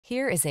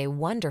Here is a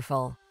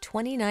wonderful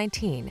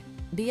 2019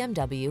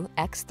 BMW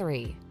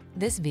X3.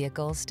 This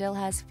vehicle still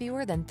has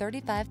fewer than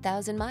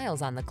 35,000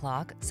 miles on the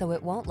clock, so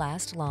it won't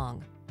last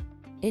long.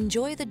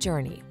 Enjoy the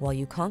journey while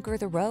you conquer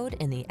the road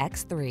in the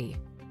X3.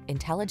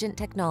 Intelligent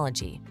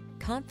technology,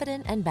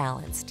 confident and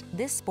balanced,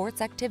 this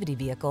sports activity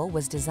vehicle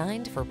was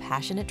designed for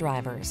passionate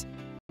drivers.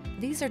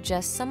 These are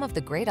just some of the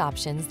great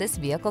options this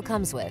vehicle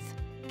comes with: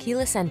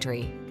 keyless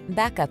entry,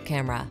 backup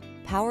camera,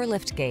 power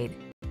liftgate,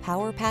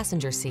 power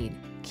passenger seat,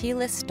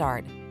 keyless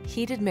start,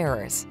 heated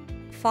mirrors,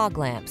 fog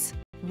lamps,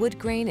 wood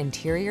grain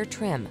interior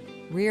trim,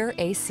 rear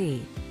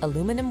AC,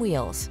 aluminum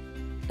wheels.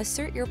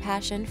 Assert your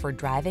passion for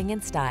driving in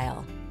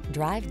style.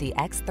 Drive the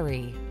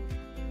X3.